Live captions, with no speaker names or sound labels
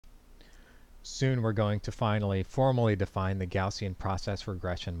soon we're going to finally formally define the Gaussian process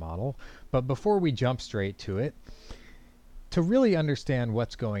regression model. But before we jump straight to it, to really understand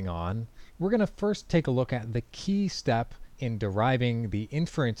what's going on, we're going to first take a look at the key step in deriving the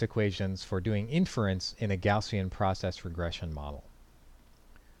inference equations for doing inference in a Gaussian process regression model.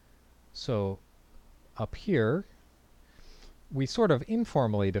 So up here, we sort of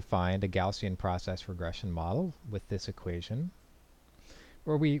informally defined a Gaussian process regression model with this equation,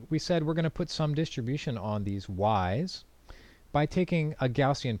 where we said we're going to put some distribution on these y's by taking a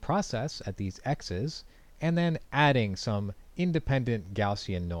Gaussian process at these x's and then adding some independent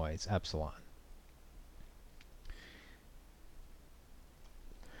Gaussian noise, epsilon.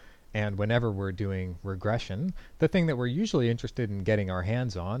 And whenever we're doing regression, the thing that we're usually interested in getting our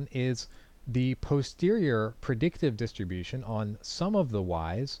hands on is the posterior predictive distribution on some of the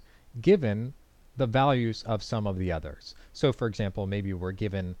y's given the values of some of the others. So for example, maybe we're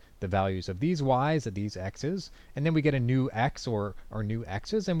given the values of these y's at these x's, and then we get a new x or new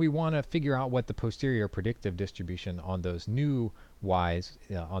x's, and we want to figure out what the posterior predictive distribution on those new y's,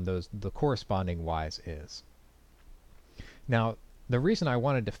 on the corresponding y's is. Now, the reason I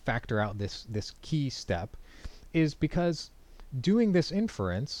wanted to factor out this key step is because doing this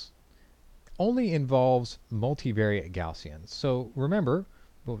inference only involves multivariate Gaussians. So remember,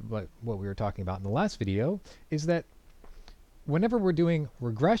 what we were talking about in the last video is that whenever we're doing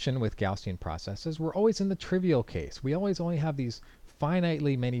regression with Gaussian processes, we're always in the trivial case. We always only have these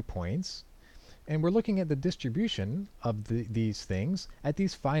finitely many points, and we're looking at the distribution of these things at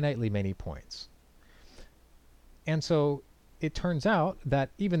these finitely many points. And so it turns out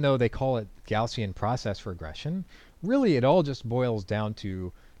that even though they call it Gaussian process regression, really it all just boils down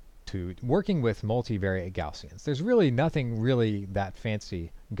to working with multivariate Gaussians. There's really nothing really that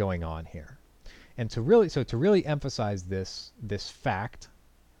fancy going on here. And to really emphasize this fact,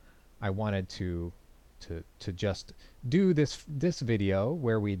 I wanted to just do this video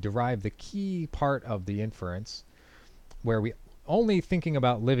where we derive the key part of the inference, where we only thinking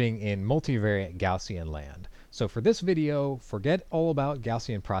about living in multivariate Gaussian land. So for this video, forget all about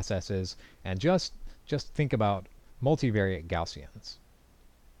Gaussian processes and just think about multivariate Gaussians.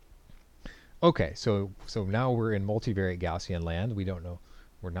 Okay, so now we're in multivariate Gaussian land.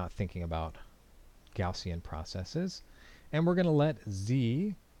 We're not thinking about Gaussian processes. And we're going to let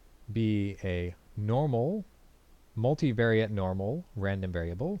z be a normal, multivariate normal random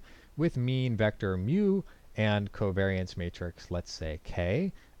variable with mean vector mu and covariance matrix, let's say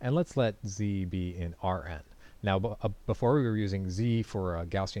k, and let's let z be in Rn. Now, before we were using z for a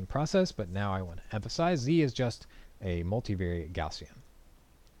Gaussian process, but now I want to emphasize z is just a multivariate Gaussian.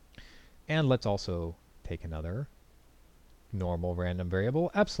 And let's also take another normal random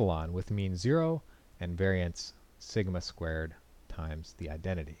variable, epsilon, with mean 0 and variance sigma squared times the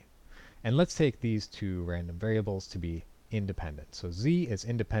identity. And let's take these two random variables to be independent. So z is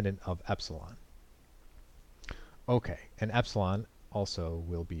independent of epsilon. Okay, and epsilon also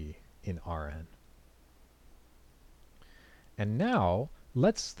will be in Rn. And now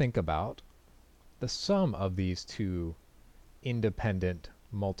let's think about the sum of these two independent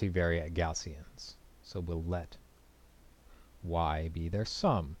multivariate Gaussians. So we'll let y be their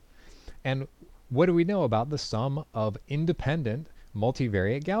sum. And what do we know about the sum of independent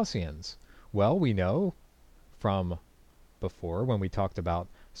multivariate Gaussians? Well, we know from before when we talked about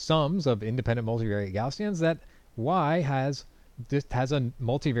sums of independent multivariate Gaussians that y has a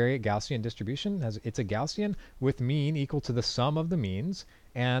multivariate Gaussian distribution. It's a Gaussian with mean equal to the sum of the means,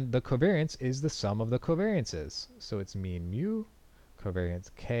 and the covariance is the sum of the covariances. So it's mean mu covariance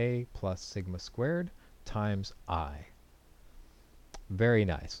k plus sigma squared times I. Very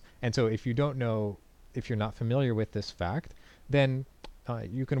nice. And so if you don't know, if you're not familiar with this fact, then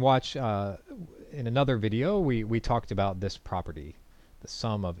you can watch in another video, we talked about this property, the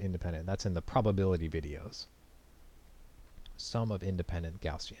sum of independent. That's in the probability videos. Sum of independent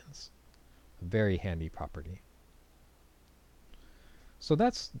Gaussians. A very handy property. So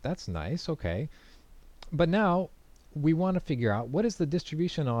that's nice, okay. But now we want to figure out what is the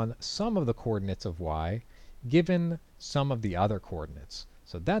distribution on some of the coordinates of y given some of the other coordinates.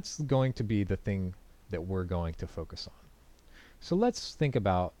 So that's going to be the thing that we're going to focus on. So let's think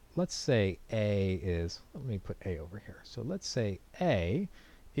about, let's say a is, let me put a over here. So let's say a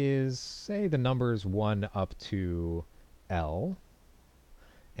is, say, the numbers 1 up to L,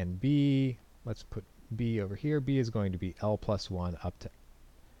 and b, let's put b over here. B is going to be L plus 1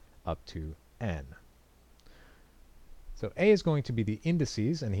 up to n. So a is going to be the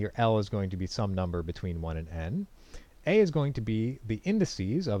indices, and here L is going to be some number between 1 and n. A is going to be the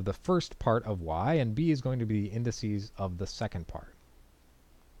indices of the first part of y, and b is going to be the indices of the second part.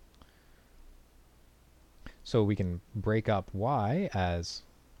 So we can break up y as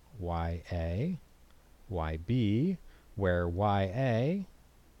ya, yb, where ya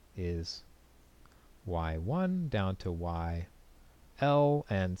is y1 down to yl,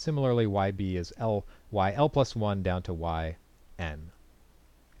 and similarly yb is yl plus 1 down to yn.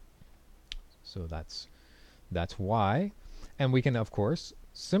 So that's y. And we can, of course,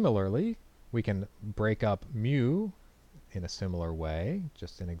 similarly, we can break up mu in a similar way,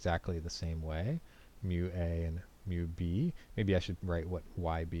 just in exactly the same way, mu a and mu b. Maybe I should write what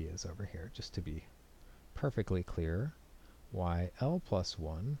yb is over here, just to be perfectly clear. Yl plus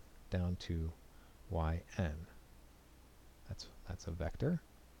 1 down to yn. That's a vector.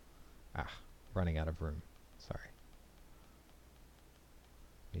 Running out of room. Sorry.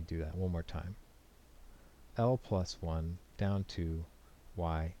 Let me do that one more time. L plus 1 down to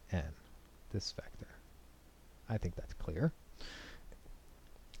yn, this vector. I think that's clear.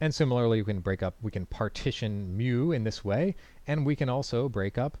 And similarly, we can partition mu in this way, and we can also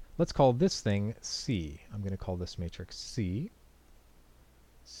break up, let's call this thing C. I'm going to call this matrix C,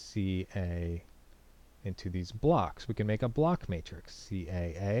 CA into these blocks. We can make a block matrix,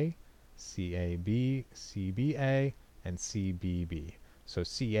 CAA, CAB, CBA, and CBB. So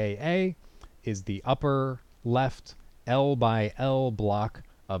CAA is the upper left L by L block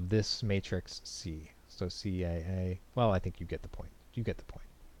of this matrix C. So CAA, well, I think you get the point. You get the point.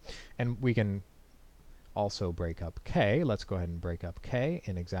 And we can also break up K. Let's go ahead and break up K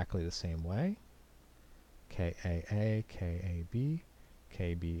in exactly the same way. KAA, KAB,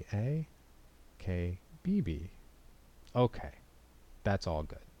 KBA, KBB. Okay, that's all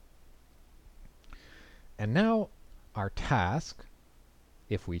good. And now our task,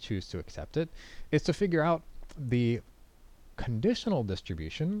 if we choose to accept it, is to figure out the conditional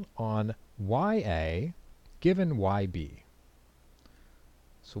distribution on YA given YB.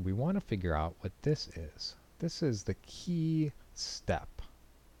 So we want to figure out what this is. This is the key step.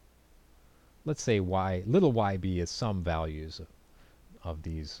 Let's say little yb is some values of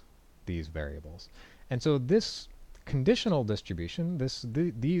these variables. And so this conditional distribution,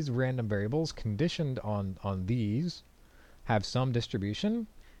 these random variables conditioned on these have some distribution.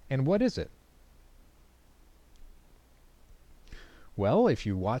 And what is it? Well, if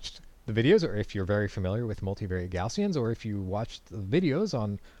you watched the videos, or if you're very familiar with multivariate Gaussians, or if you watched the videos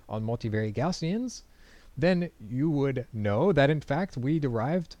on multivariate Gaussians, then you would know that in fact we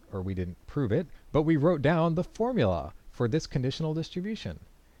derived, or we didn't prove it, but we wrote down the formula for this conditional distribution.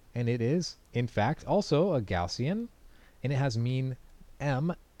 And it is, in fact, also a Gaussian, and it has mean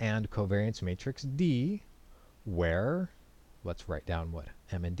M and covariance matrix D, where, let's write down what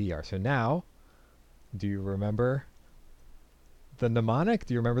M and D are. So now, do you remember the mnemonic?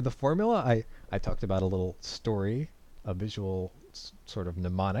 Do you remember the formula? I talked about a little story, a visual sort of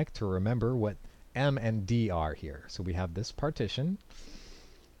mnemonic to remember what M and D are here. So we have this partition,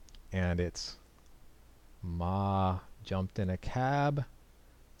 and it's Ma jumped in a cab,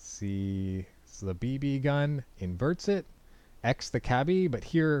 C is the BB gun, inverts it, X the cabbie, but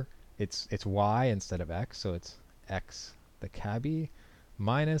here it's Y instead of X, so it's X the cabbie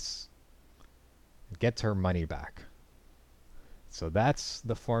minus gets her money back. So that's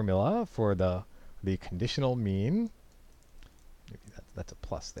the formula for the conditional mean. Maybe that's a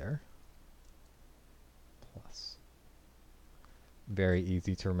plus there. Plus. Very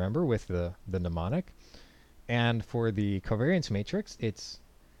easy to remember with the mnemonic. And for the covariance matrix, it's,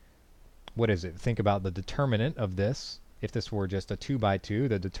 what is it? Think about the determinant of this. If this were just a 2 by 2,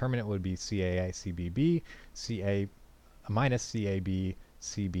 the determinant would be CAA, CBB, CA minus CAB,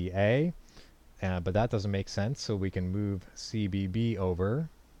 CBA. But that doesn't make sense, so we can move CBB over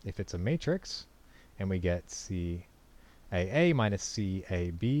if it's a matrix, and we get CAA minus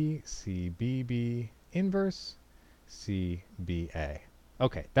CAB, CBB inverse, CBA.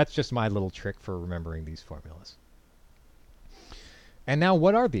 Okay, that's just my little trick for remembering these formulas. And now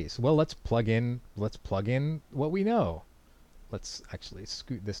what are these? Well, let's plug in what we know. Let's actually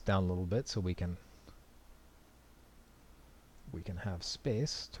scoot this down a little bit so we can have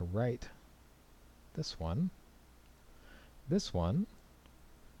space to write this one. This one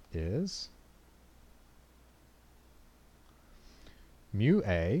is mu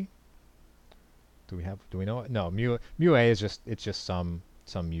a. Do we know it? No, mu a is just some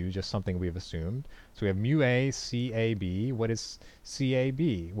mu, just something we've assumed. So we have mu a CAB. What is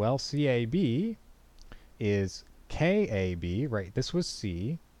CAB? Well, CAB is KAB, right? This was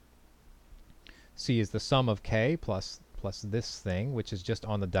C. C is the sum of K plus this thing, which is just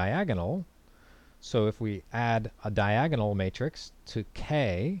on the diagonal. So if we add a diagonal matrix to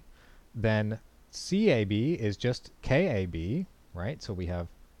K, then CAB is just KAB, right? So we have,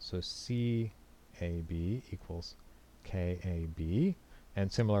 so CAB CAB equals KAB.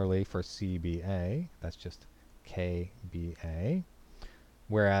 And similarly for CBA, that's just KBA.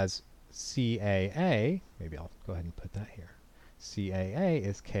 Whereas CAA, maybe I'll go ahead and put that here. CAA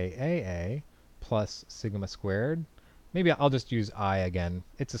is KAA plus sigma squared. Maybe I'll just use I again.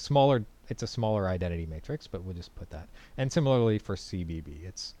 It's a smaller identity matrix, but we'll just put that. And similarly for CBB,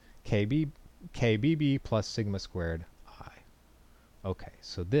 it's KBB plus sigma squared I. Okay,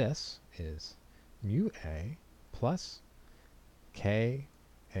 so this is mu A plus KAB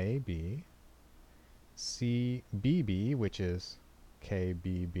CBB, which is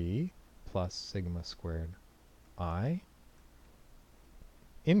KBB plus sigma squared I,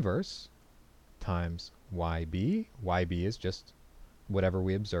 inverse times YB. YB is just whatever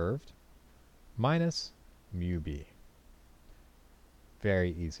we observed, minus mu B.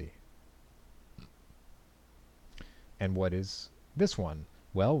 Very easy. And what is this one?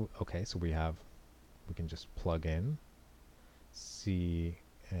 Well, okay, so we can just plug in CAA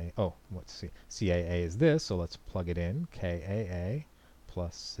is this, so let's plug it in. KAA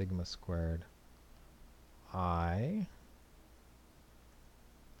plus sigma squared I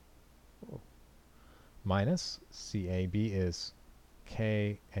minus CAB is KAB.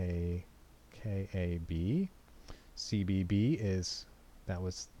 CBB is, that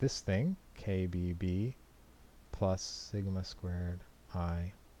was this thing, KBB plus sigma squared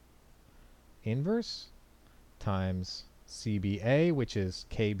I inverse times CBA, which is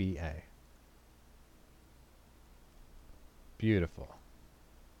KBA. Beautiful.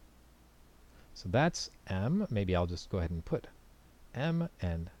 So that's M. Maybe I'll just go ahead and put M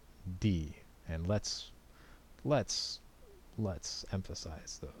and D. And let's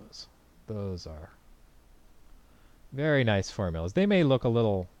emphasize those. Those are very nice formulas. They may look a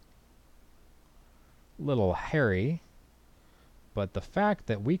little hairy, but the fact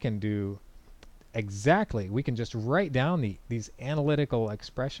that we can do exactly, we can just write down these analytical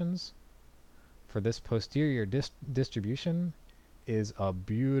expressions for this posterior distribution is a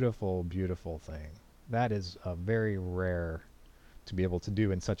beautiful, beautiful thing. That is very rare to be able to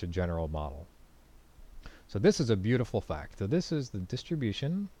do in such a general model. So this is a beautiful fact. So this is the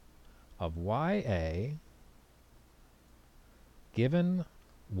distribution of YA given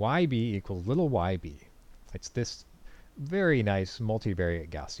YB equals little yb. It's this very nice multivariate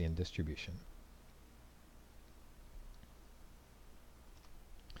Gaussian distribution.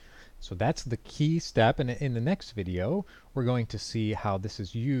 So that's the key step, and in the next video we're going to see how this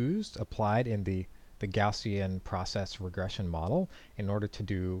is used, applied in the Gaussian process regression model in order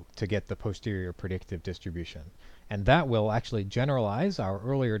to get the posterior predictive distribution. And that will actually generalize our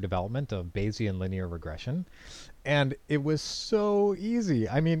earlier development of Bayesian linear regression. And it was so easy.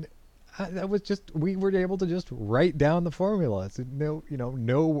 I mean, that was just, we were able to just write down the formula. It's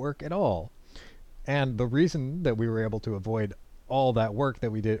no work at all. And the reason that we were able to avoid all that work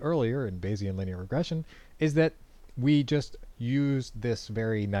that we did earlier in Bayesian linear regression is that we just used this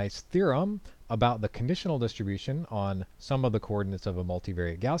very nice theorem about the conditional distribution on some of the coordinates of a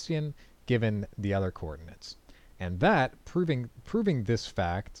multivariate Gaussian given the other coordinates. And that, proving this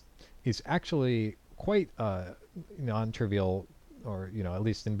fact, is actually quite non-trivial, or at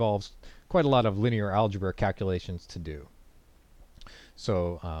least involves quite a lot of linear algebra calculations to do.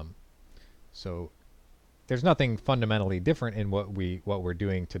 So there's nothing fundamentally different in what we're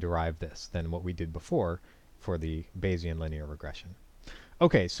doing to derive this than what we did before for the Bayesian linear regression.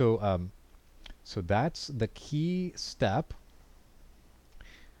 Okay, so that's the key step.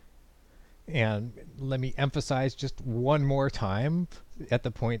 And let me emphasize just one more time at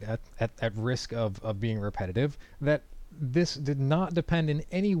the point at risk of being repetitive that this did not depend in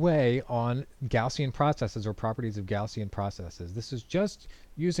any way on Gaussian processes or properties of Gaussian processes. This is just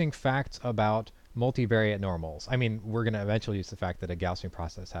using facts about multivariate normals. I mean, we're going to eventually use the fact that a Gaussian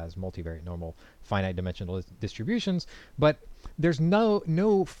process has multivariate normal finite dimensional distributions, but there's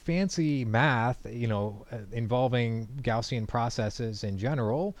no fancy math, involving Gaussian processes in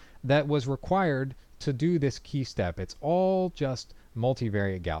general that was required to do this key step. It's all just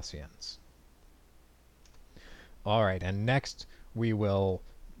multivariate Gaussians. All right, and next we will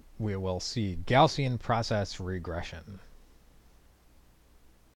see Gaussian process regression.